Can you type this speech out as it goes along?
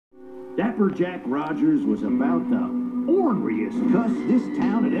Dapper Jack Rogers was about the orneriest cuss this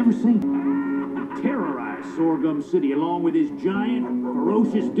town had ever seen. Terrorized Sorghum City along with his giant,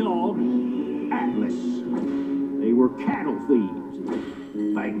 ferocious dog, Atlas. They were cattle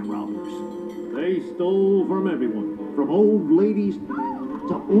thieves, bank robbers. They stole from everyone, from old ladies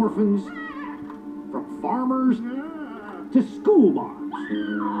to orphans, from farmers to school moms.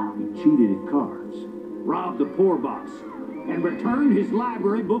 He cheated at cards, robbed the poor box, and returned his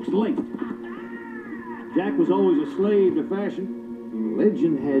library books late. Jack was always a slave to fashion.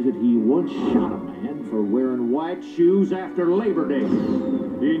 Legend has it he once shot a man for wearing white shoes after Labor Day.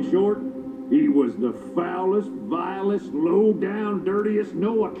 In short, he was the foulest, vilest, low-down, dirtiest,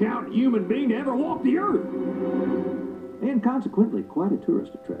 no-account human being to ever walk the earth. And consequently, quite a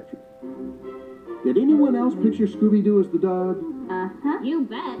tourist attraction. Did anyone else picture Scooby-Doo as the dog? Uh-huh. You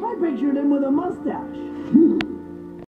bet. I pictured him with a mustache.